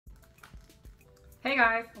Hey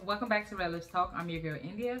guys, welcome back to Red Lips Talk. I'm your girl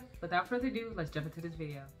India. Without further ado, let's jump into this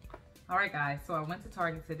video. Alright guys, so I went to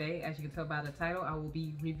Target today. As you can tell by the title, I will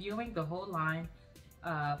be reviewing the whole line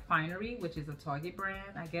Finery, which is a Target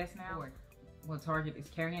brand, I guess now. Well, Target is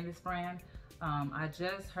carrying this brand. I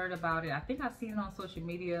just heard about it. I think I seen it on social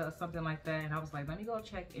media or something like that, and I was like, let me go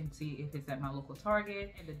check and see if it's at my local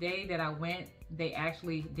Target. And the day that I went, they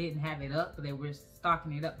actually didn't have it up, but they were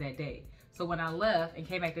stocking it up that day. So when I left and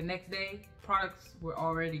came back the next day, products were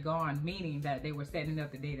already gone, meaning that they were setting it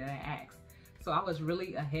up the day that I asked. So I was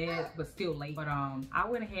really ahead, but still late. But I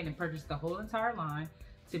went ahead and purchased the whole entire line.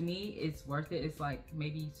 To me, it's worth it. It's like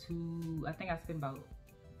maybe I think I spent about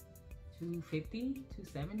 $250,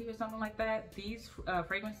 $270 or something like that. These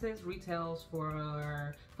fragrances retails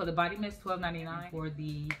for the body mist $12.99. For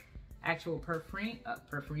the actual perfume,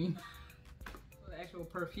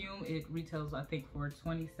 it retails I think for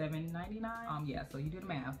 $27.99. Yeah, so you do the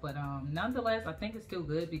math, but nonetheless I think it's still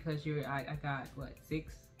good because I got what,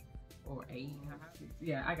 6 or 8?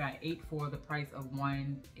 Yeah, I got 8 for the price of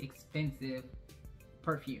one expensive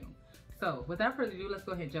perfume. So without further ado, let's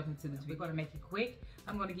go ahead and jump into this. We're going to make it quick.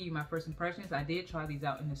 I'm going to give you my first impressions. I did try these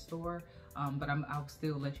out in the store, but I'll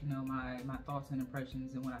still let you know my thoughts and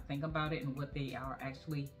impressions and what I think about it and what they are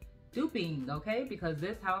actually duping, okay? Because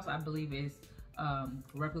this house, I believe, is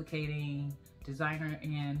replicating designer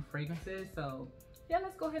and fragrances. So yeah,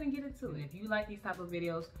 let's go ahead and get into it. If you like these type of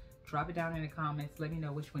videos, drop it down in the comments. Let me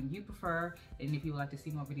know which one you prefer and if you would like to see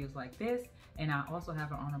more videos like this. And I also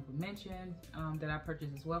have an honorable mention that I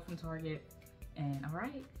purchased as well from Target. And all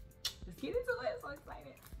right, let's get into it. I'm so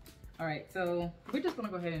excited. All right, so we're just gonna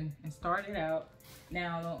go ahead and start it out.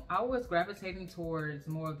 Now, I was gravitating towards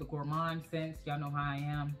more of the gourmand scents. Y'all know how I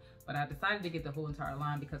am. But I decided to get the whole entire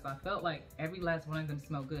line because I felt like every last one of them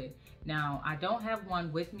smell good. Now, I don't have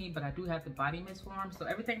one with me, but I do have the body mist for them. So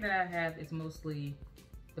everything that I have is mostly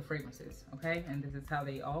the fragrances, okay? And this is how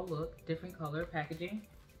they all look. Different color packaging.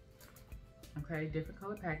 Okay, different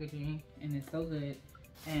color packaging, and it's so good.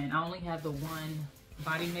 And I only have the one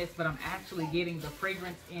body mist, but I'm actually getting the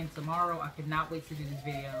fragrance in tomorrow. I cannot wait to do this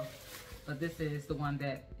video. But this is the one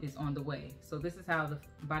that is on the way. So this is how the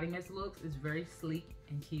body mist looks. It's very sleek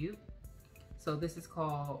and cute. So this is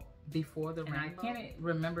called Before the Rainbow. And I can't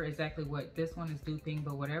remember exactly what this one is duping,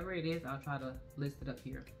 but whatever it is, I'll try to list it up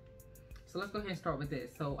here. So let's go ahead and start with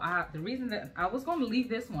this. So the reason that I was going to leave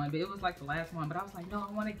this one, but it was like the last one, but I was like, no,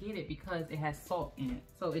 I want to get it because it has salt in it.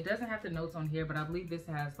 So it doesn't have the notes on here, but I believe this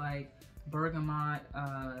has like bergamot,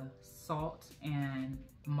 salt, and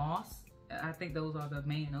moss. I think those are the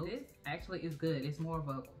main notes. This actually is good. It's more of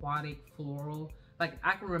an aquatic floral. Like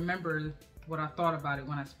I can remember what I thought about it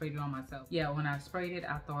when I sprayed it on myself. Yeah, when I sprayed it,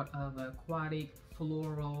 I thought of aquatic,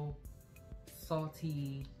 floral,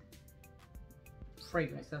 salty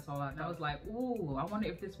fragrance. That's all I was like, ooh, I wonder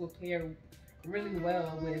if this will pair really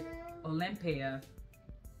well with Olympia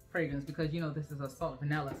fragrance because you know this is a salt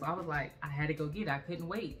vanilla. So I was like, I had to go get it. I couldn't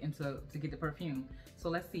wait until to get the perfume. So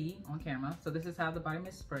let's see on camera. So this is how the body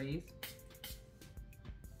mist sprays.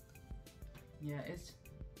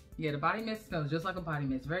 Yeah, the body mist smells just like a body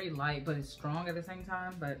mist. Very light, but it's strong at the same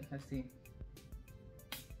time. But let's see.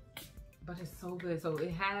 But it's so good. So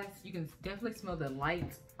it has, you can definitely smell the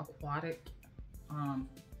light aquatic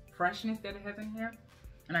freshness that it has in here.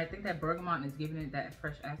 And I think that bergamot is giving it that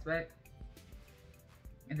fresh aspect.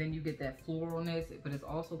 And then you get that floralness, but it's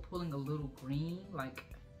also pulling a little green, like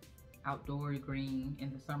outdoor green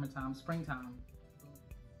in the summertime, springtime.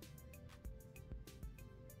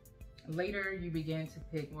 Later, you begin to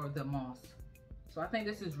pick more of the moss. So I think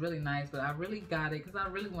this is really nice, but I really got it because I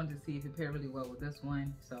really wanted to see if it paired really well with this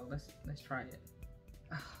one. So let's try it.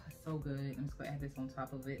 Oh, it's so good. I'm just gonna add this on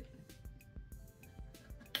top of it.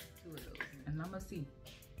 2 of those, and I'm gonna see.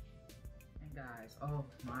 And guys, oh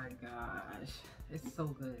my gosh, it's so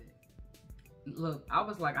good. Look, I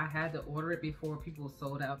was like, I had to order it before people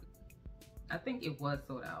sold out. I think it was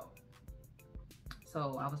sold out.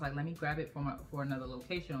 So I was like, let me grab it for another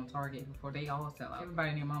location on Target before they all sell out.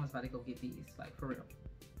 Everybody and their mama's about to go get these, like for real.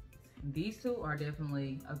 These two are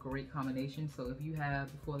definitely a great combination. So if you have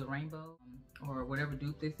Before the Rainbow or whatever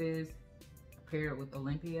dupe this is, pair it with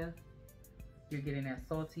Olympia, you're getting that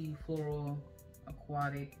salty, floral,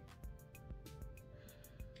 aquatic,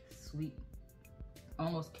 sweet,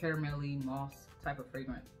 almost caramelly moss type of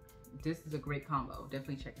fragrance. This is a great combo.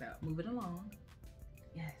 Definitely check it out. Move it along.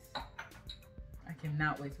 Yes. I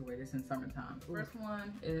cannot wait to wear this in summertime. First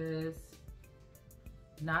one is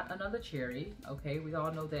Not Another Cherry. Okay, we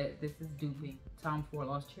all know that this is duping Tom Ford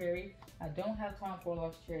Lost Cherry. I don't have Tom Ford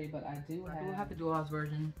Lost Cherry, but I do have the Dual's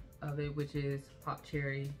version of it, which is Pop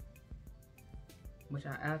Cherry which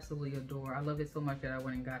I absolutely adore. I love it so much that I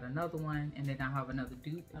went and got another one, and then I have another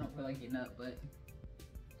dupe. I don't feel like getting up, but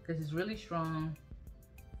because it's really strong,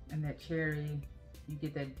 and that cherry, you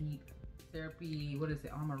get that deep syrupy, what is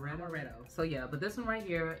it, amaretto. So yeah, but this one right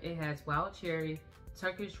here, it has wild cherry,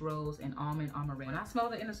 Turkish rose, and almond amaretto. When I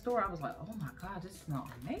smelled it in the store, I was like, oh my god, this smells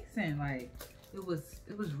amazing. Like it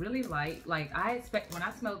was really light. Like when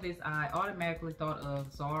I smelled this, I automatically thought of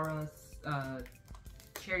Zara's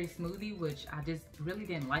cherry smoothie, which I just really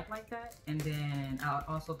didn't like that. And then I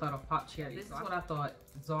also thought of pop cherry. This is what I thought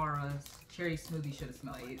Zara's cherry smoothie should have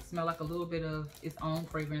smelled like. It smelled like a little bit of its own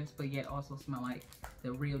fragrance, but yet also smelled like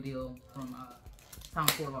the real deal from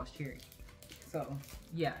Sun-Phoria Lost Cherry. So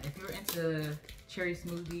yeah, if you're into cherry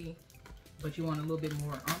smoothie, but you want a little bit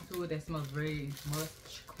more onto it, that smells very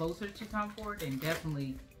much closer to Sun-Phoria, then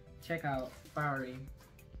definitely check out Fiery,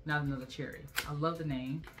 Not Another Cherry. I love the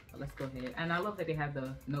name, but let's go ahead. And I love that they have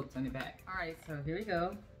the notes on the back. All right, so here we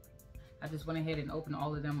go. I just went ahead and opened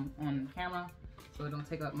all of them on camera, so it don't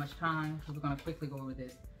take up much time. So we're gonna quickly go over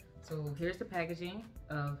this. So here's the packaging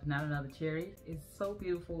of Not Another Cherry. It's so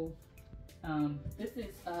beautiful. This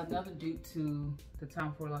is another dupe to the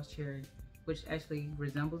Sun-Phoria Lost Cherry, which actually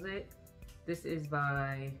resembles it. This is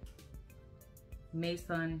by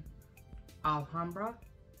Mason Alhambra,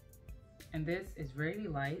 and this is really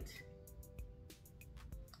light.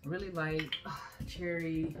 Really light.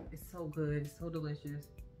 Cherry. It's so good. It's so delicious.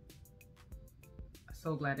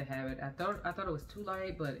 So glad to have it. I thought it was too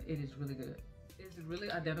light, but it is really good. It's really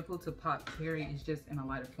identical to pop cherry. It's just in a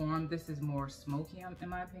lighter form. This is more smoky, in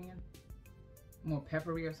my opinion. More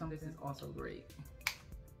peppery or something. This is also great.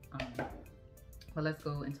 But let's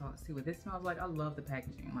go and see what this smells like. I love the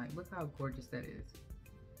packaging. Like, look how gorgeous that is.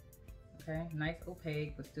 Okay, nice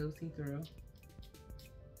opaque, but still see-through.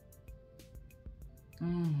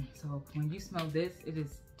 So when you smell this, it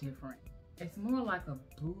is different. It's more like a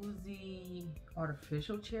boozy,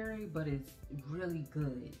 artificial cherry, but it's really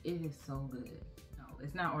good. It is so good. No,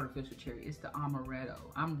 it's not artificial cherry. It's the amaretto.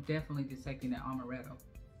 I'm definitely detecting that amaretto,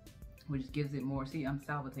 which gives it more. See, I'm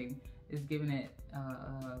salivating. It's giving it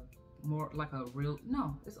more like a real,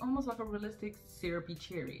 no, it's almost like a realistic syrupy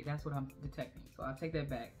cherry. That's what I'm detecting. So I'll take that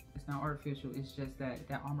back. It's not artificial. It's just that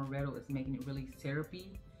amaretto is making it really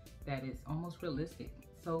syrupy. That is almost realistic.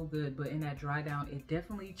 So good. But in that dry down, it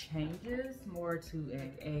definitely changes more to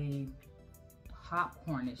a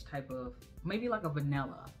popcornish type of, maybe like a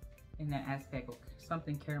vanilla in that aspect, or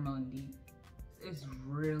something caramel and deep. It's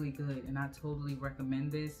really good, and I totally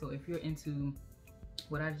recommend this. So if you're into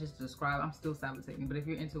what I just described, I'm still salivating, but if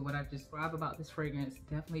you're into what I just described about this fragrance,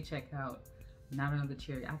 definitely check out Not Another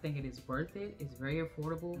Cherry. I think it is worth it. It's very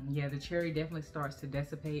affordable. Yeah, the cherry definitely starts to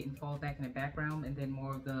dissipate and fall back in the background, and then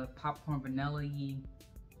more of the popcorn vanilla-y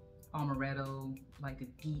amaretto, like the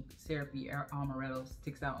deep syrupy amaretto,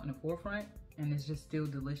 sticks out in the forefront, and it's just still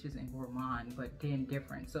delicious and gourmand, but then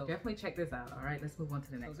different. So definitely check this out. All right, let's move on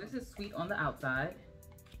to the next one. This is sweet on the outside.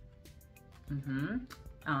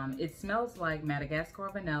 It smells like Madagascar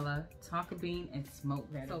vanilla, tonka bean, and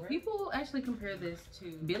smoked vetiver. So people actually compare this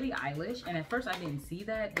to Billie Eilish, and at first I didn't see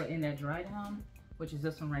that, but in that dry down, which is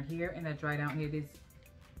this one right here, in that dry down,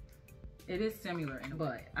 it is similar,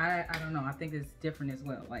 but I don't know. I think it's different as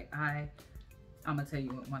well. Like I'm gonna tell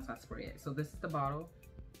you once I spray it. So this is the bottle,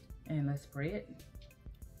 and let's spray it.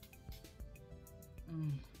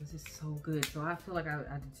 This is so good. So I feel like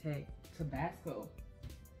I detect Tabasco.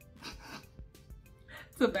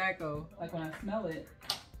 Tobacco. Like when I smell it,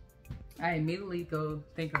 I immediately go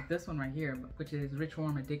think of this one right here, which is Rich,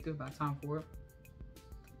 Warm, Addictive by Sun-Phoria.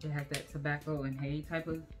 It has that tobacco and hay type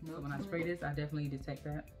of note. So when I spray this, I definitely detect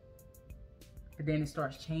that. But then it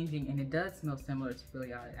starts changing, and it does smell similar to Billie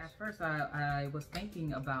Eilish. At first, I was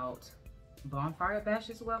thinking about Bonfire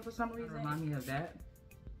Bash as well for some reason. Remind me of that.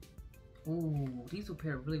 Ooh, these will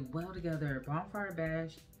pair really well together. Bonfire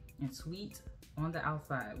Bash and Sweet on the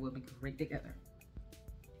outside will be great together.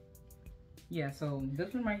 Yeah, so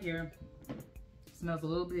this one right here smells a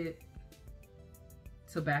little bit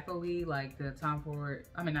tobacco-y, like the Sun-Phoria,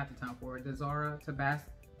 I mean not the Sun-Phoria, the Zara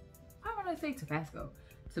Tabasco. Why would I say Tabasco?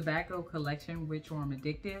 Tobacco Collection Rich, Warm,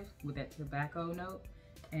 Addictive with that tobacco note.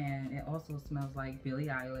 And it also smells like Billie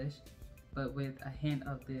Eilish, but with a hint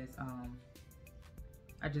of this,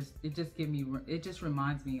 it just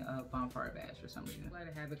reminds me of Bonfire Bash for some reason. I'm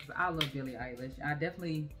glad to have it because I love Billie Eilish. I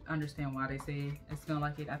definitely understand why they say it smells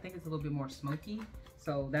like it. I think it's a little bit more smoky,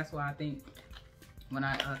 so that's why I think when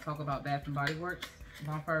I talk about Bath and Body Works,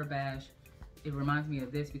 Bonfire Bash, it reminds me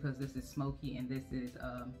of this because this is smoky and this is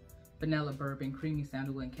vanilla bourbon, creamy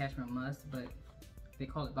sandalwood, and cashmere musk. But They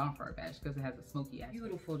call it bonfire bash because it has a smoky aspect.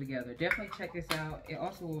 Beautiful together. Definitely check this out. It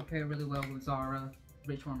also will pair really well with Zara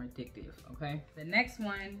Rich Warm Addictive, okay? The next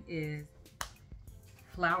one is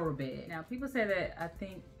Flower Bed. Now, people say that,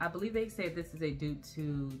 I believe they said this is a dupe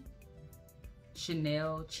to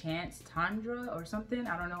Chanel Chance Tundra or something.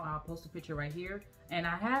 I don't know. I'll post a picture right here. And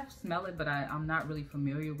I have smelled it, but I'm not really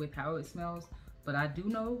familiar with how it smells. But I do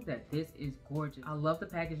know that this is gorgeous. I love the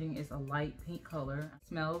packaging. It's a light pink color. It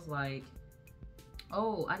smells like,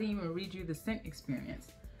 oh, I didn't even read you the scent experience.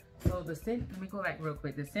 So the scent, let me go back real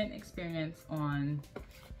quick. The scent experience on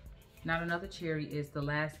Not Another Cherry is the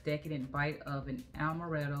last decadent bite of an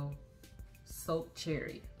amaretto soaked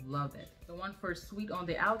cherry. Love it. The one for sweet on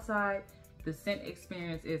the outside, the scent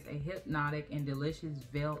experience is a hypnotic and delicious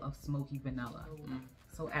veil of smoky vanilla.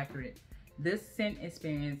 So accurate. This scent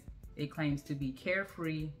experience, it claims to be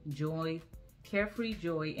carefree joy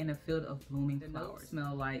in a field of blooming flowers. The notes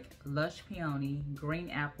smell like lush peony,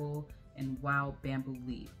 green apple, and wild bamboo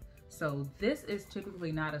leaf. So this is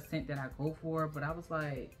typically not a scent that I go for, but I was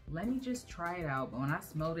like, let me just try it out. But when I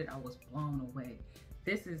smelled it, I was blown away.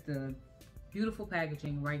 This is the beautiful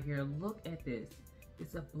packaging right here. Look at this.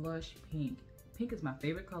 It's a blush pink. Pink is my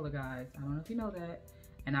favorite color, guys. I don't know if you know that.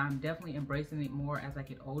 And I'm definitely embracing it more as I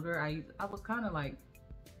get older. I was kind of like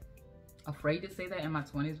afraid to say that in my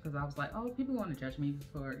 20s because I was like, oh, people want to judge me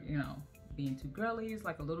for, you know, being too girly. It's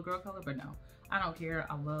like a little girl color, but no, I don't care.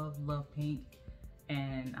 I love pink.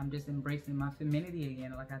 And I'm just embracing my femininity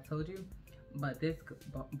again, like I told you. But this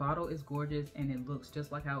bottle is gorgeous and it looks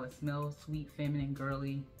just like how it smells. Sweet, feminine,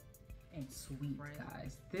 girly, and sweet,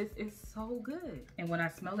 guys. This is so good. And when I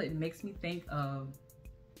smell it, it makes me think of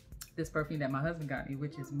this perfume that my husband got me,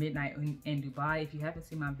 which is Midnight in Dubai. If you haven't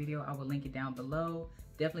seen my video, I will link it down below.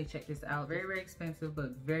 Definitely check this out. Very, very expensive,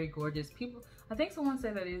 but very gorgeous. People, I think someone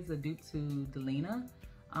said that it is a dupe to Delina,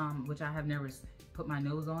 which I have never put my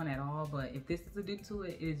nose on at all, but if this is a dupe to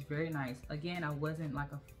it, it is very nice. Again, I wasn't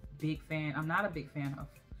like a big fan. I'm not a big fan of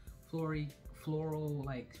floral,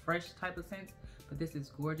 like fresh type of scents, but this is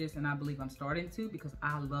gorgeous, and I believe I'm starting to because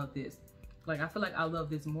I love this. Like, I feel like I love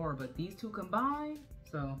this more, but these two combined,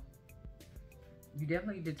 so you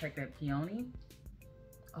definitely detect that peony.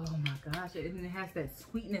 Oh my gosh, and it has that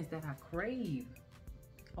sweetness that I crave.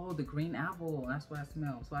 Oh, the green apple, that's what I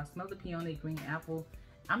smell. So I smell the peony, green apple.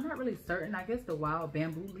 I'm not really certain. I guess the wild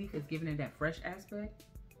bamboo leaf is giving it that fresh aspect,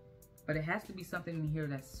 but it has to be something in here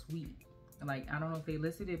that's sweet. Like, I don't know if they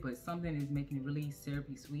listed it, but something is making it really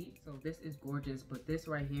syrupy sweet. So this is gorgeous, but this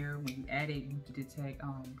right here, when you add it, you can detect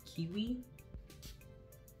kiwi.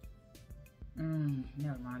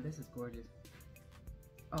 Never mind, this is gorgeous.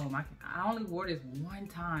 Oh my, I only wore this one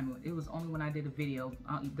time. It was only when I did a video.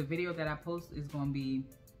 The video that I post is gonna be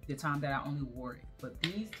the time that I only wore it. But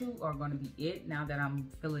these two are gonna be it now that I'm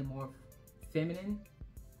feeling more feminine.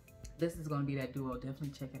 This is gonna be that duo. Definitely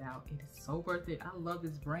check it out. It is so worth it. I love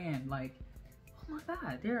this brand. Like, oh my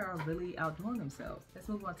God, they are really outdoing themselves. Let's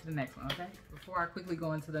move on to the next one, okay? Before I quickly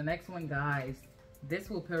go into the next one, guys, this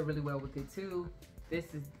will pair really well with it too. This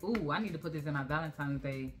is, ooh, I need to put this in my Valentine's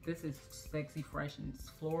Day. This is sexy, fresh, and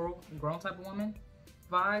floral, grown type of woman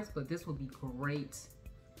vibes, but this will be great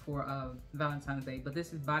for Valentine's Day. But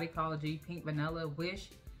this is Bodycology, Pink Vanilla, Wish,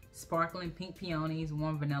 Sparkling Pink Peonies,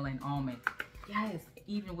 Warm Vanilla, and Almond. Yes,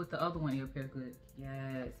 even with the other one, it'll pair good.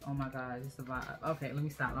 Yes, oh my God, it's a vibe. Okay, let me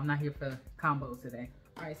stop. I'm not here for combos today.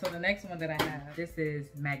 All right, so the next one that I have, this is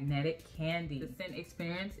Magnetic Candy. The scent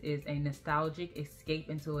experience is a nostalgic escape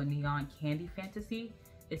into a neon candy fantasy.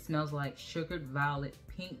 It smells like sugared violet,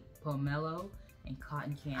 pink pomelo, and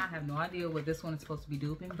cotton candy. I have no idea what this one is supposed to be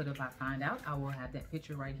duping, but if I find out, I will have that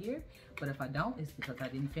picture right here. But if I don't, it's because I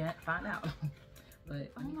didn't find out.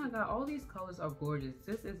 But oh my God, all these colors are gorgeous.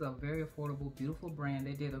 This is a very affordable, beautiful brand.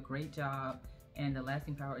 They did a great job, and the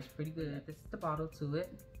lasting power is pretty good. This is the bottle to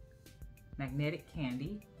it. Magnetic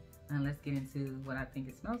Candy. And let's get into what I think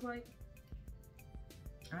it smells like.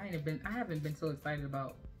 I haven't been so excited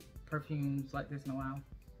about perfumes like this in a while.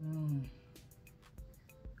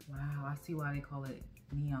 Wow, I see why they call it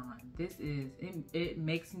neon. This is,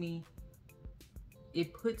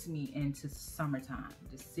 it puts me into summertime.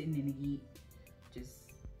 Just sitting in the heat,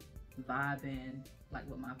 just vibing like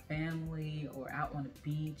with my family or out on the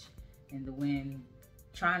beach and the wind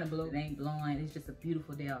trying to blow, it ain't blowing. It's just a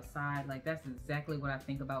beautiful day outside. Like, that's exactly what I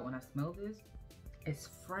think about when I smell this. It's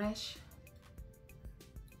fresh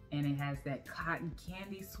and it has that cotton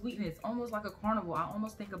candy sweetness, almost like a carnival. I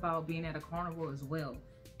almost think about being at a carnival as well.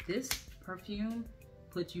 This perfume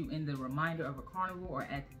puts you in the reminder of a carnival or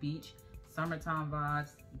at the beach. Summertime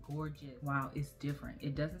vibes, gorgeous. Wow, it's different.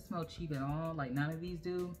 It doesn't smell cheap at all, like none of these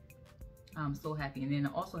do. I'm so happy. And then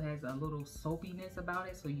it also has a little soapiness about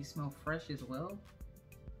it, so you smell fresh as well.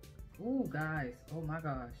 Ooh, guys, oh my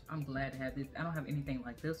gosh, I'm glad to have this. I don't have anything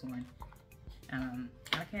like this one.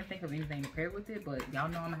 I can't think of anything to pair with it, but y'all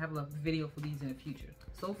know I'm gonna have a video for these in the future.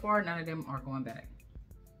 So far, none of them are going back.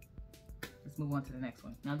 Let's move on to the next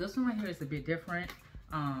one. Now this one right here is a bit different.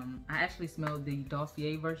 I actually smelled the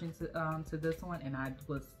Dossier version to this one, and I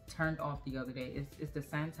was turned off the other day. It's the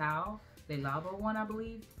Santal, the Labo one, I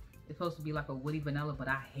believe. It's supposed to be like a woody vanilla, but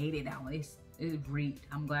I hated that one. It reeked.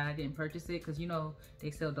 I'm glad I didn't purchase it, because you know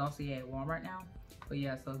they sell Dossier at Walmart now. But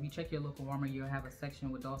yeah, so if you check your local Walmart, you'll have a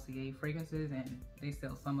section with Dossier fragrances, and they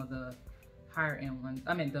sell some of the higher end ones.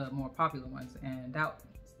 I mean, the more popular ones, and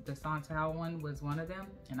the Santal one was one of them,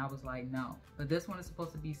 and I was like, no. But this one is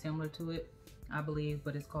supposed to be similar to it, I believe,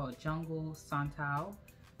 but it's called Jungle Santal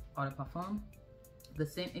Eau de Parfum. The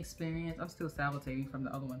scent experience, I'm still salivating from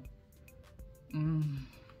the other one.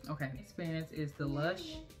 Okay, experience is the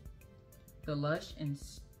lush and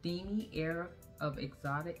steamy air of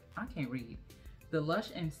exotic, I can't read. The lush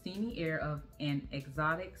and steamy air of an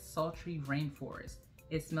exotic sultry rainforest.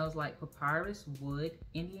 It smells like papyrus wood,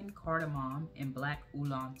 Indian cardamom, and black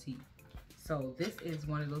oolong tea. So this is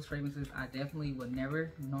one of those fragrances I definitely would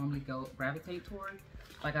never normally gravitate toward.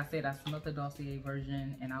 Like I said, I smelled the Dossier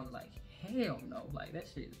version and I was like, hell no, like that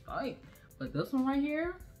shit is fine. But this one right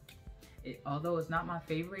here, although it's not my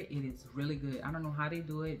favorite, it is really good. I don't know how they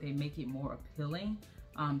do it. They make it more appealing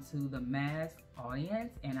to the mass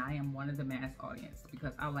audience, and I am one of the mass audience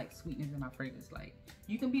because I like sweetness in my fragrance. Like,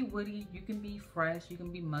 you can be woody, you can be fresh, you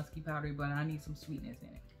can be musky powdery, but I need some sweetness in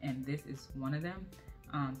it, and this is one of them.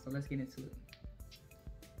 So let's get into it.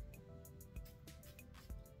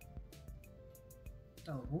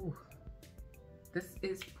 Oh, ooh.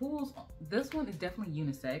 This one is definitely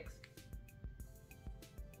unisex.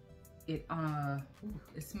 It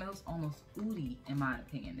smells almost oody in my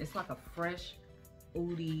opinion. It's like a fresh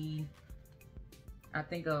oody. I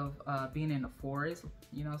think of being in a forest,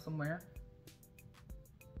 you know, somewhere.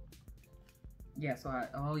 Yeah, so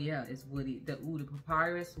oh yeah, it's woody. The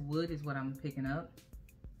papyrus wood is what I'm picking up.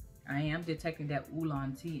 I am detecting that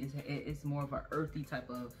oolong tea it's more of an earthy type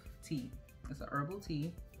of tea. It's a herbal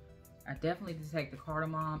tea. I definitely detect the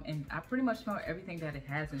cardamom, and I pretty much smell everything that it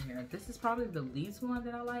has in here. This is probably the least one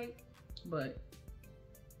that I like, but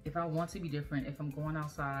if I want to be different, if I'm going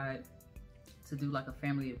outside to do like a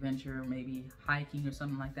family adventure, maybe hiking or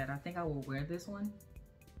something like that, I think I will wear this one.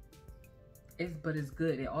 But it's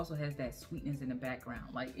good. It also has that sweetness in the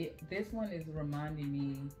background. Like this one is reminding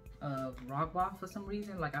me of Rockbach for some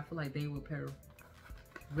reason. Like I feel like they would pair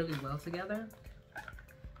really well together.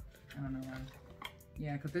 I don't know why.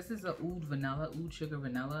 Yeah, because this is a oud sugar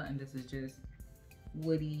vanilla, and this is just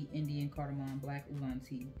woody Indian cardamom, black oolong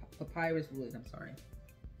tea, papyrus wood. I'm sorry.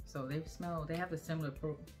 So they have a similar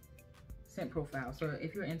scent profile. So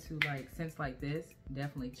if you're into like scents like this,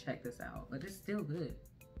 definitely check this out. But it's still good.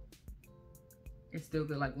 It's still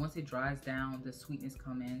good. Like once it dries down, the sweetness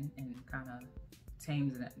come in and kind of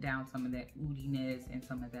tames down some of that oudiness and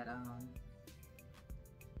some of that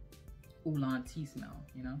oolong tea smell,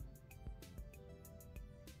 you know?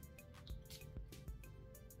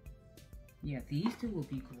 Yeah, these two will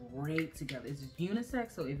be great together. It's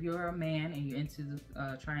unisex, so if you're a man and you're into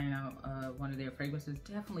trying out one of their fragrances,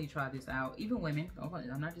 definitely try this out. Even women,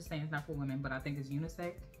 I'm not just saying it's not for women, but I think it's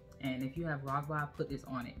unisex. And if you have Rockbach, put this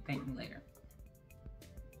on it. Thank me later.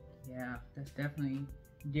 Yeah, that's definitely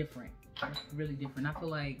different. That's really different. I feel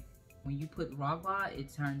like when you put Rockbach,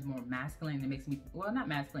 it turns more masculine. It makes me, well, not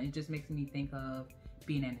masculine, it just makes me think of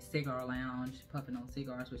being in a cigar lounge, puffing on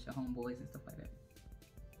cigars with your homeboys and stuff like that.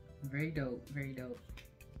 Very dope, very dope.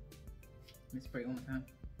 Let me spray it one more time.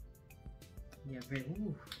 Yeah, very,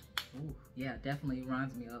 ooh, yeah, definitely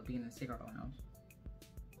reminds me of being in a cigar lounge.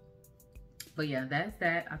 But yeah, that's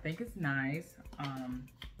that. I think it's nice,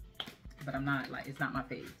 but I'm not like, it's not my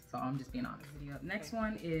fave, so I'm just being honest. Next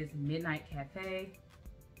one is Midnight Café.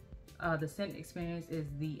 The scent experience is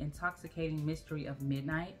the intoxicating mystery of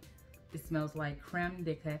midnight. It smells like creme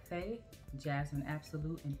de café, jasmine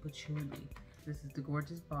absolute, and patchouli. This is the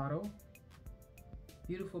gorgeous bottle.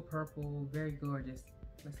 Beautiful purple, very gorgeous.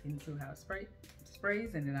 Let's get into how it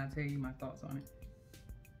sprays, and then I'll tell you my thoughts on it.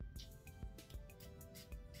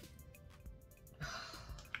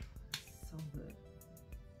 So good.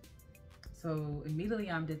 So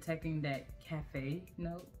immediately I'm detecting that cafe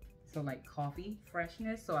note. So like coffee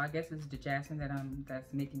freshness. So I guess it's the jasmine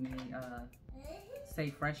that's making me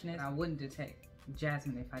say freshness. I wouldn't detect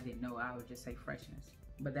jasmine if I didn't know. I would just say freshness.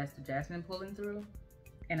 But that's the jasmine pulling through.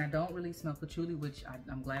 And I don't really smell patchouli, which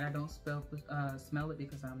I'm glad I don't smell it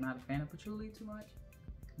because I'm not a fan of patchouli too much.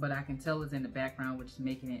 but I can tell it's in the background, which is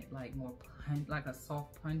making it like more like a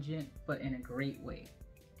soft pungent, but in a great way.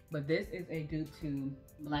 But this is a dupe to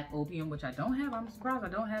Black Opium, which I don't have. I'm surprised I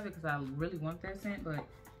don't have it because I really want that scent, but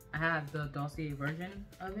I have the dossier version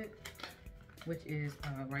of it, which is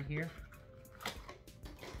right here.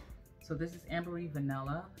 So this is ambery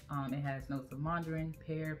vanilla. It has notes of mandarin,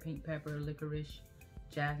 pear, pink pepper, licorice,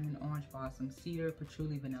 jasmine, orange blossom, cedar,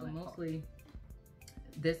 patchouli, vanilla. So mostly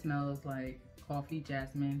this smells like coffee,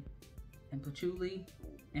 jasmine, and patchouli,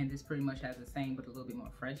 and this pretty much has the same but a little bit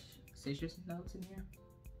more fresh citrus notes in here.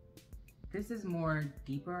 This is more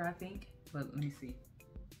deeper, I think, but let me see.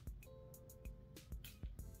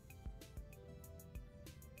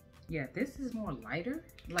 Yeah, this is more lighter.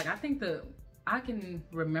 Like, I think I can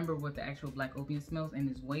remember what the actual Black Opium smells, and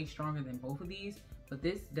it's way stronger than both of these, but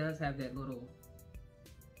this does have that little,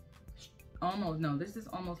 almost, no, this is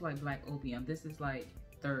almost like Black Opium. This is like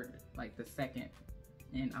third, like the second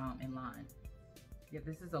in line. Yeah,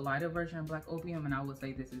 this is a lighter version of Black Opium, and I would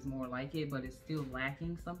say this is more like it, but it's still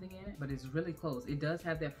lacking something in it, but it's really close. It does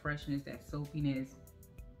have that freshness, that soapiness.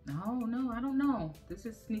 No, I don't know. This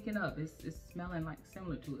is sneaking up. It's smelling like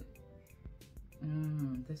similar to it.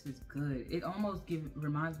 This is good. It almost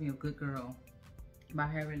reminds me of Good Girl by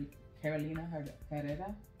Carolina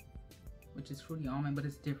Herrera, which is fruity almond, but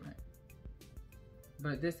it's different.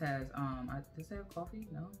 But this has, does it have coffee?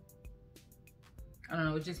 No? I don't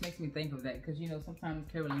know, it just makes me think of that because, you know, sometimes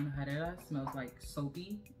Carolina Herrera smells like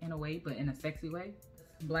soapy in a way, but in a sexy way.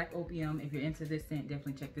 Black Opium, if you're into this scent,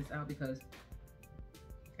 definitely check this out because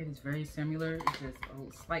it is very similar. It's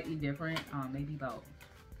just slightly different, maybe about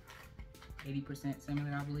 80%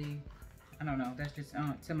 similar, I believe. I don't know, that's just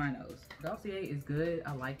to my nose. Dossier is good,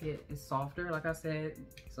 I like it. It's softer, like I said.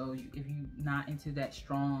 So if you're not into that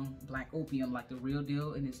strong Black Opium, like the real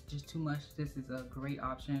deal, and it's just too much, this is a great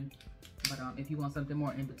option. But if you want something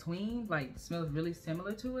more in between, like smells really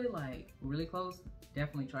similar to it, like really close,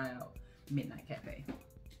 definitely try out Midnight Cafe.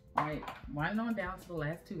 All right, winding on down to the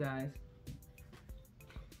last two, guys.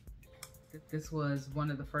 This was one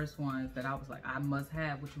of the first ones that I was like, I must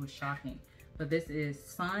have, which was shocking. But this is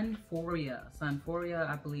Sun-Phoria. Sun-Phoria,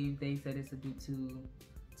 I believe they said it's a due to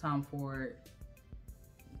Tom Ford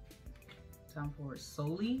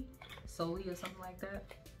Soli or something like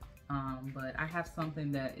that. But I have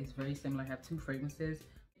something that is very similar. I have two fragrances.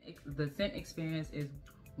 The scent experience is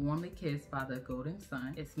Warmly Kissed by the Golden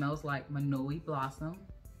Sun. It smells like Manoi Blossom,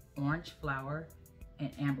 Orange Flower,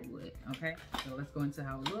 and Amberwood, okay? So let's go into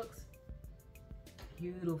how it looks.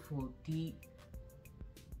 Beautiful, deep,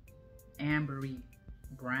 ambery,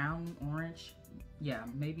 brown, orange. Yeah,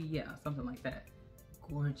 maybe, yeah, something like that.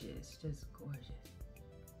 Gorgeous, just gorgeous.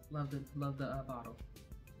 Love the bottle.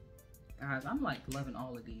 Guys, I'm like loving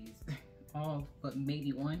all of these. All but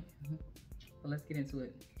maybe one. But let's get into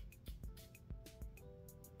it.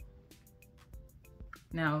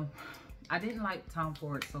 Now, I didn't like Tom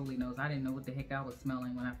Ford Soli nose. I didn't know what the heck I was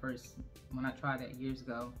smelling when I tried that years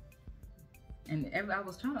ago. And I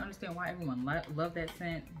was trying to understand why everyone loved that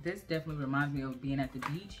scent. This definitely reminds me of being at the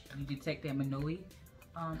beach. You detect that Manoi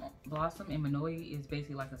blossom, and Manoi is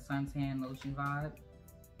basically like a suntan lotion vibe.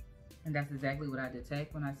 And that's exactly what I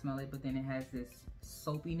detect when I smell it. But then it has this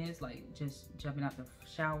soapiness, like just jumping out the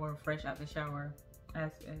shower, fresh out the shower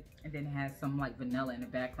aspect. And then it has some like vanilla in the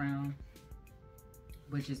background,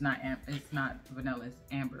 which is not, it's not vanilla, it's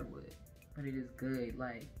amberwood. But it is good.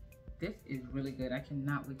 Like, this is really good. I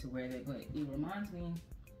cannot wait to wear that. But it reminds me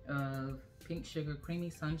of Pink Sugar Creamy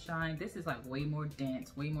Sunshine. This is like way more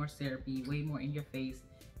dense, way more syrupy, way more in your face.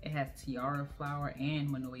 It has tiara flower and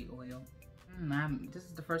Manoi oil. This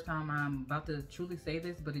is the first time I'm about to truly say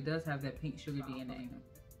this, but it does have that pink sugar DNA.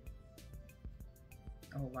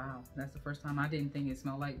 Oh wow, that's the first time. I didn't think it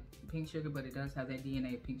smelled like pink sugar, but it does have that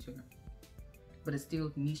DNA of pink sugar. But it's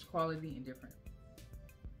still niche quality and different.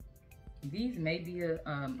 These may be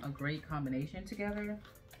a great combination together,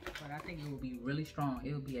 but I think it will be really strong.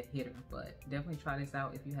 It will be a hitter, but definitely try this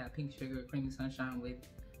out if you have Pink Sugar Creamy Sunshine with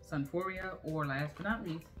Sun-Phoria, or last but not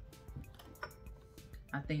least,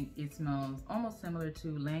 I think it smells almost similar to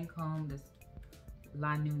Lancome, this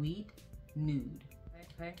La Nuit Nude.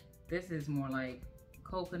 Okay, this is more like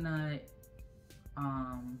coconut.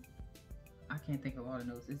 I can't think of all the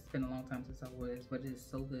notes. It's been a long time since I wore this, but it's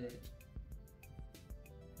so good.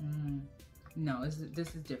 No, this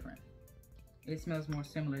is different. It smells more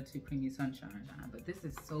similar to Creamy Sunshine, but this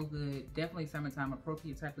is so good. Definitely summertime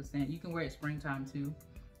appropriate type of scent. You can wear it springtime too.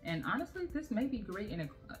 And honestly, this may be great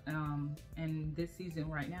in this season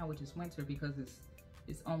right now, which is winter, because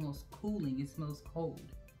it's almost cooling. It smells cold.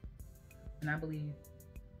 And I believe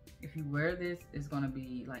If you wear this, it's gonna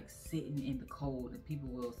be like sitting in the cold and people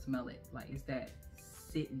will smell it. Like it's that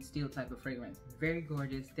sitting still type of fragrance. Very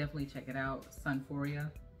gorgeous. Definitely check it out.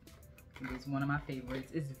 Sun-Phoria. It's one of my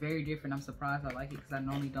favorites. It's very different. I'm surprised I like it because I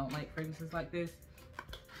normally don't like fragrances like this.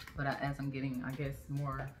 But as I'm getting, I guess,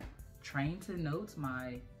 more trained to notes,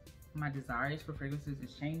 my desires for fragrances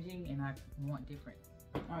is changing and I want different.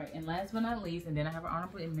 All right, and last but not least, and then I have an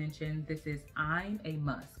honorable mention, this is I'm a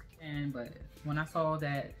Musk. But when I saw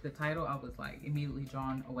that the title, I was like immediately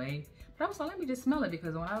drawn away. But I was like, let me just smell it,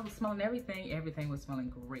 because when I was smelling everything was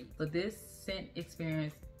smelling great. But this scent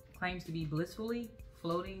experience claims to be blissfully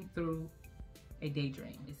floating through a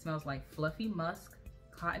daydream. It smells like fluffy musk,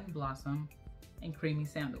 cotton blossom, and creamy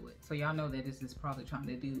sandalwood. So y'all know that this is probably trying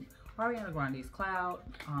to do Ariana Grande's Cloud,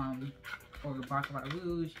 or the Baccarat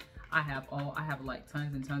Rouge. I have like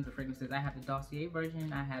tons and tons of fragrances. I have the Dossier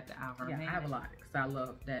version. I have the Alhambra. Yeah, I have a lot because I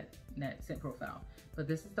love that scent profile. But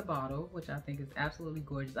this is the bottle, which I think is absolutely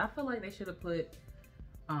gorgeous. I feel like they should have put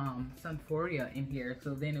Sun-Phoria in here,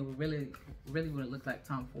 so then it would really would look like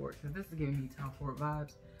Tom Ford. So this is giving me Tom Ford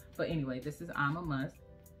vibes. But anyway, this is I'm a Musk.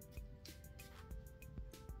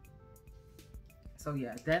 So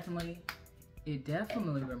yeah, it definitely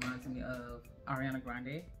reminds me of Ariana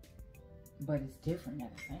Grande. But it's different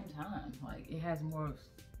at the same time. Like it has more of,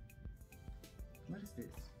 what is this?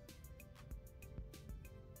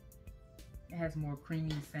 It has more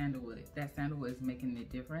creamy sandalwood. That sandalwood is making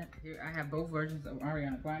it different. Here I have both versions of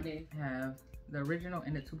Ariana Grande. I have the original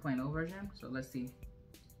and the 2.0 version. So let's see.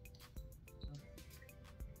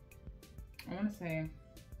 I want to say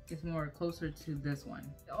it's more closer to this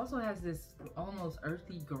one. It also has this almost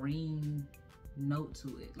earthy green note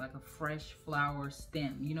to it, like a fresh flower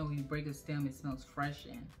stem. You know, when you break a stem, it smells fresh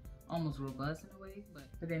and almost robust in a way,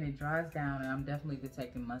 but then it dries down and I'm definitely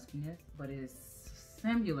detecting muskiness, but it's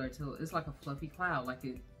similar to, it's like a fluffy cloud, like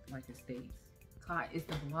it states. It's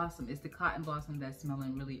the blossom, it's the cotton blossom that's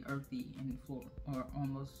smelling really earthy and floral, or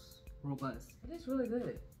almost robust. It's really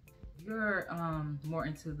good. If you're more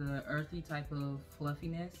into the earthy type of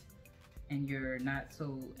fluffiness and you're not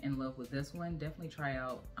so in love with this one, definitely try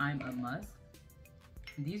out I'm a Musk.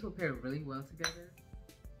 These will pair really well together.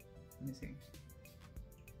 Let me see.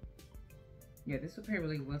 Yeah, this will pair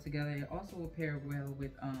really well together. It also will pair well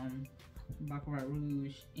with Baccarat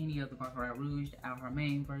Rouge, any other Baccarat Rouge, the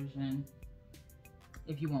Alhambra version.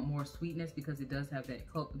 If you want more sweetness, because it does have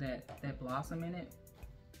that blossom in it.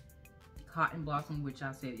 Cotton blossom, which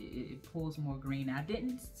I said it pulls more green. I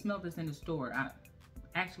didn't smell this in the store. I'm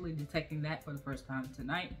actually detecting that for the first time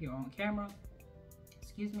tonight here on camera.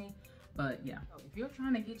 Excuse me. But yeah, if you're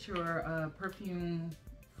trying to get your perfume,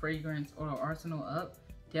 fragrance, or arsenal up,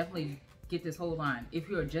 definitely get this whole line. If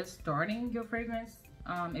you're just starting your fragrance,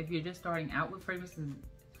 if you're just starting out with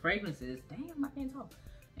fragrances, damn, I can't talk,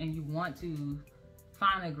 and you want to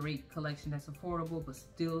find a great collection that's affordable but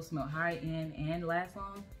still smell high end and last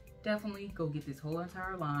long, definitely go get this whole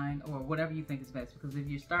entire line, or whatever you think is best, because if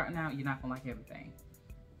you're starting out, you're not gonna like everything,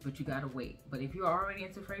 but you gotta wait. But if you're already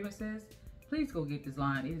into fragrances, please go get this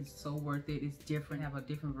line. It is so worth it. It's different. Have a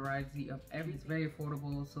different variety of everything. It's very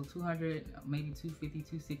affordable. So 200, maybe 250,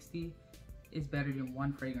 260 is better than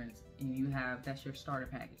one fragrance. And you have, that's your starter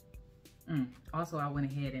package. Also, I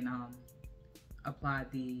went ahead and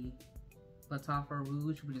applied the Latafra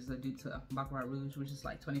Rouge, which is a dupe to Baccarat Rouge, which is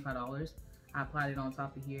like $25. I applied it on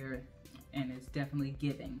top of here and it's definitely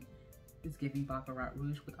giving. It's giving Baccarat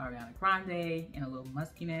Rouge with Ariana Grande and a little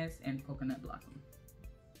muskiness and coconut blossom.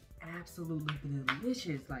 Absolutely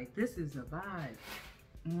delicious. Like, this is a vibe.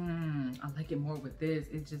 I like it more with this.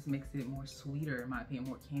 It just makes it more sweeter, in my opinion,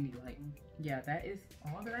 more candy-like. Yeah, that is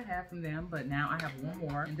all that I have from them, but now I have one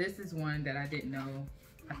more, and this is one that I didn't know.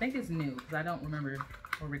 I think it's new because I don't remember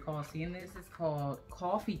or recall seeing this. It's called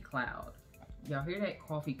Coffee Cloud. Y'all hear that?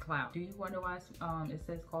 Coffee Cloud. Do you wonder why it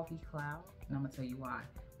says Coffee Cloud? And I'm gonna tell you why.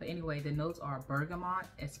 But anyway, the notes are bergamot,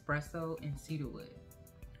 espresso, and cedarwood.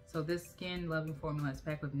 So this skin-loving formula is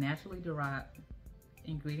packed with naturally derived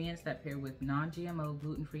ingredients that pair with non-GMO,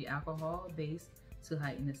 gluten-free alcohol base to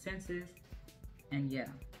heighten the senses. And yeah.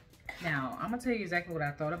 Now, I'm gonna tell you exactly what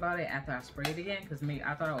I thought about it after I sprayed it again, because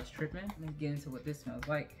I thought I was tripping. Let me get into what this smells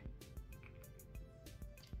like.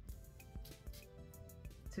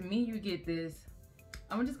 To me, you get this,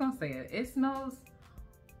 I'm just gonna say it. It smells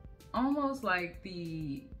almost like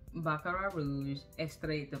the Baccarat Rouge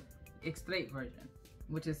extrait version,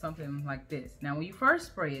 which is something like this. Now, when you first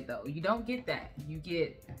spray it though, you don't get that. You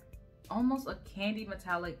get almost a candy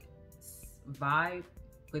metallic vibe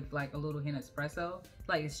with like a little hint of espresso.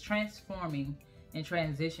 Like it's transforming and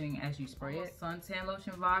transitioning as you spray it. Suntan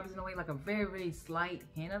lotion vibes in a way, like a very, very slight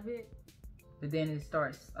hint of it. but then it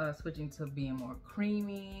starts switching to being more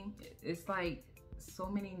creamy. It's like so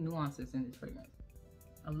many nuances in this fragrance.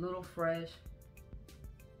 A little fresh,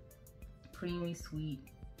 creamy, sweet,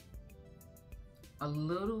 a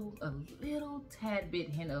little tad bit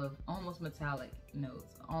hint of almost metallic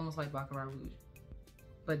notes, almost like Baccarat Rouge.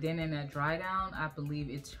 But then in that dry down, I believe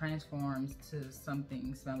it transforms to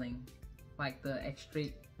something smelling like the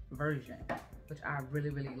extrait version, which I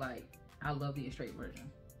really like. I love the extrait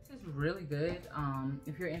version. This is really good.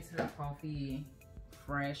 If you're into the coffee,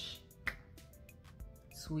 fresh,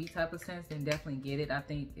 sweet type of scents, then definitely get it. I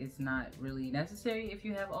think it's not really necessary if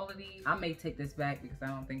you have all of these. I may take this back because I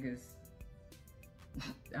don't think it's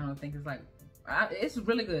like, it's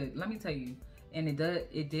really good, let me tell you. And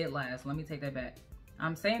it did last. Let me take that back.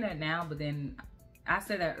 I'm saying that now, but then I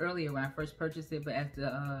said that earlier when I first purchased it, but as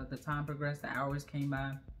the time progressed, the hours came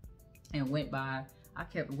by and went by, I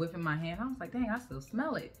kept whipping my hand. I was like, dang, I still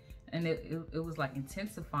smell it. And it was like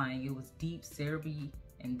intensifying. It was deep, syrupy,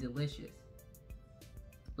 and delicious.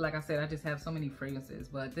 Like I said, I just have so many fragrances,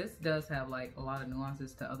 but this does have like a lot of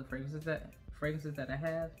nuances to other fragrances that I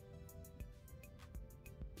have.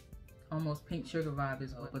 Almost pink sugar vibe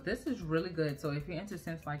as well. But this is really good. So if you're into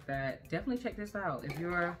scents like that, definitely check this out. If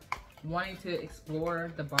you're wanting to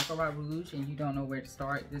explore the Baccarat Rouge and you don't know where to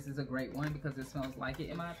start, this is a great one because it smells like it,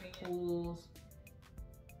 in my opinion. Cools,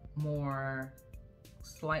 more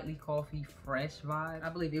slightly coffee, fresh vibe. I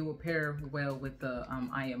believe it will pair well with the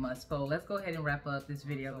I Am Musk. So let's go ahead and wrap up this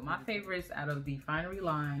video. My favorites out of the Finery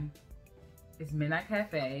line is Midnight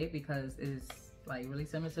Cafe because it's like really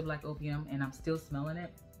similar to Black Opium and I'm still smelling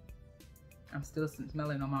it. I'm still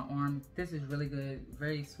smelling it on my arm. This is really good.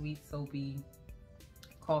 Very sweet, soapy,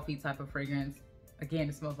 coffee type of fragrance. Again,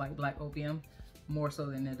 it smells like Black Opium, more so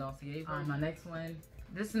than the Dossier. My next one,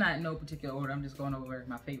 this is not in no particular order. I'm just going over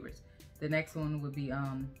my favorites. The next one would be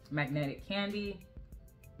Magnetic Candy,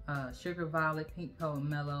 Sugar Violet, Pink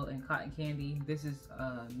Pomelo, and Cotton Candy. This is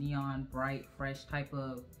a neon, bright, fresh type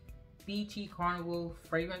of beachy carnival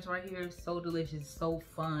fragrance right here. So delicious, so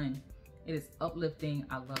fun. It is uplifting.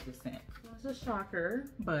 I love this scent. It's a shocker,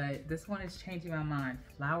 but this one is changing my mind.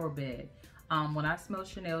 Flower Bed. When I smelled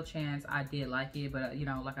Chanel Chance, I did like it, but you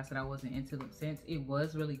know, like I said, I wasn't into the scent. It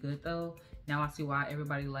was really good though. Now I see why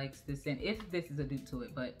everybody likes this scent, if this is a dupe to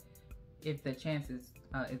it. But if the chances,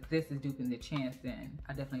 if this is duping the Chance, then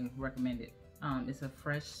I definitely recommend it. It's a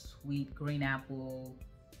fresh, sweet green apple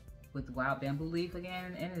with wild bamboo leaf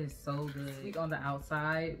again, and it is so good. Sweet on the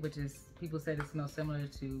outside, which is, people said it smells similar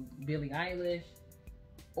to Billie Eilish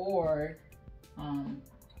or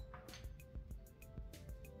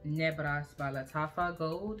Nebras by Latafa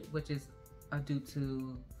Gold, which is a dupe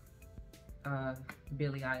to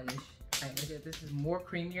Billie Eilish. This is more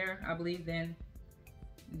creamier, I believe, than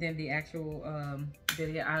the actual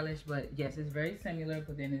Billie Eilish, but yes, it's very similar,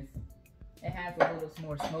 but then it has a little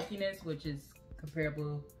more smokiness, which is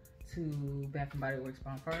comparable to Bath & Body Works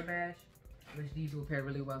Bon Carbage, which these will pair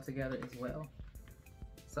really well together as well.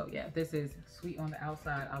 So yeah, this is sweet on the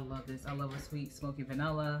outside. I love this. I love a sweet smoky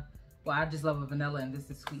vanilla. Well, I just love a vanilla, and this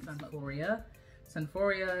is sweet Sun-Phoria.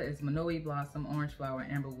 Sun-Phoria is Manoi Blossom, Orange Flower,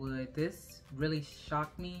 Amberwood. This really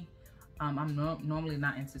shocked me. I'm normally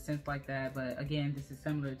not into scents like that, but again, this is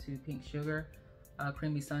similar to Pink Sugar,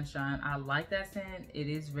 Creamy Sunshine. I like that scent. It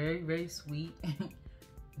is very sweet.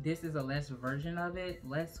 This is a less version of it,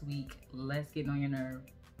 less sweet, less getting on your nerve,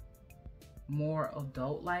 more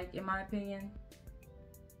adult-like in my opinion.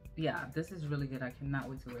 Yeah, this is really good. I cannot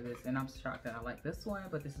wait to wear this, and I'm shocked that I like this one,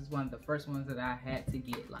 but this is one of the first ones that I had to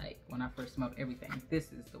get, like when I first smelled everything.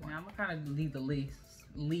 This is the one. Now, I'm gonna kind of leave the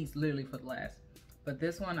least literally for the last, but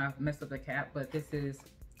this one I've messed up the cap, but this is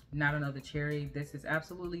Not Another Cherry. This is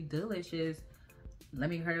absolutely delicious. Let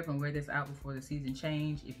me hurry up and wear this out before the season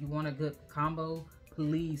change. If you want a good combo,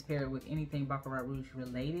 please pair it with anything Baccarat Rouge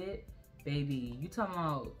related. Baby, you talking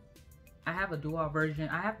about, I have a dual version.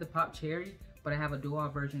 I have the Pop Cherry, but I have a dual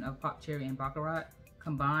version of Pop Cherry and Baccarat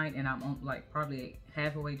combined, and I'm on like probably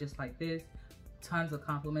halfway just like this. Tons of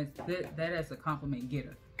compliments. That is a compliment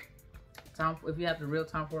getter. If you have the real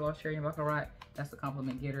Tom Ford Lost Cherry and Baccarat, that's a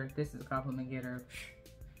compliment getter. This is a compliment getter.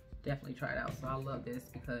 Definitely try it out. So I love this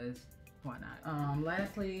because why not?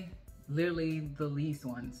 Lastly, literally the least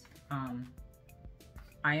ones.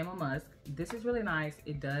 I Am a Musk. This is really nice.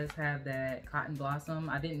 It does have that cotton blossom.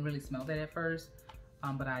 I didn't really smell that at first,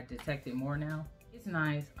 but I detect it more now. It's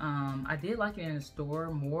nice. I did like it in the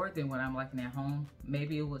store more than what I'm liking at home.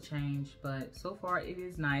 Maybe it will change, but so far it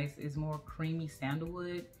is nice. It's more creamy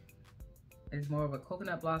sandalwood. It's more of a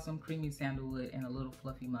coconut blossom, creamy sandalwood, and a little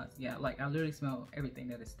fluffy musk. Yeah, like I literally smell everything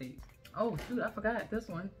that it states. Oh shoot, I forgot this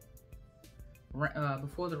one.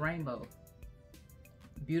 Before the Rainbow.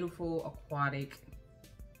 beautiful aquatic.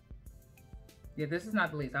 Yeah, this is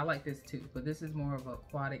not the least. I like this too, but this is more of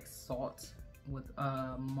aquatic salt with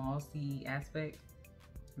a mossy aspect.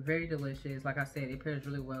 Very delicious. Like I said, it pairs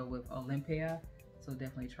really well with Olympia, so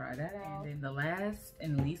definitely try that out. And then the last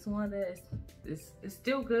and least one that is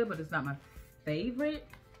still good, but it's not my favorite,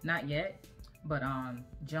 not yet. But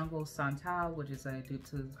Jungle Santal, which is a dupe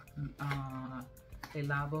to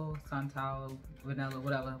Elabo Santal vanilla,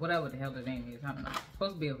 whatever the hell the name is. I don't know. It's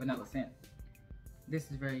supposed to be a vanilla scent. This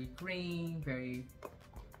is very green, very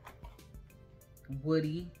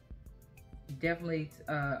woody, definitely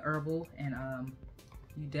herbal, and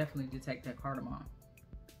you definitely detect that cardamom.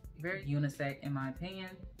 Very unisex in my opinion.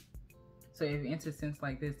 So if you're into scents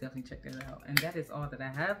like this, definitely check that out. And that is all that I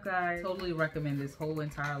have, guys. Totally recommend this whole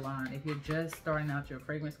entire line. If you're just starting out your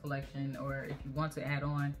fragrance collection, or if you want to add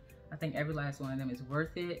on, I think every last one of them is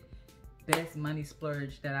worth it. Best money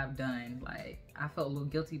splurge that I've done. Like, I felt a little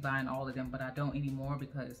guilty buying all of them, but I don't anymore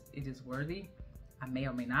because it is worthy. I may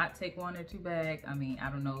or may not take 1 or 2 back. I mean, I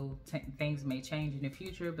don't know, things may change in the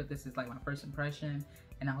future, but this is like my first impression,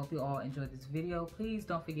 and I hope you all enjoyed this video. Please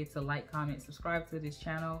don't forget to like, comment, subscribe to this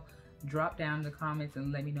channel. Drop down in the comments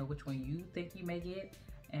and let me know which one you think you may get.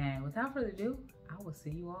 And without further ado, I will see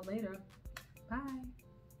you all later. Bye.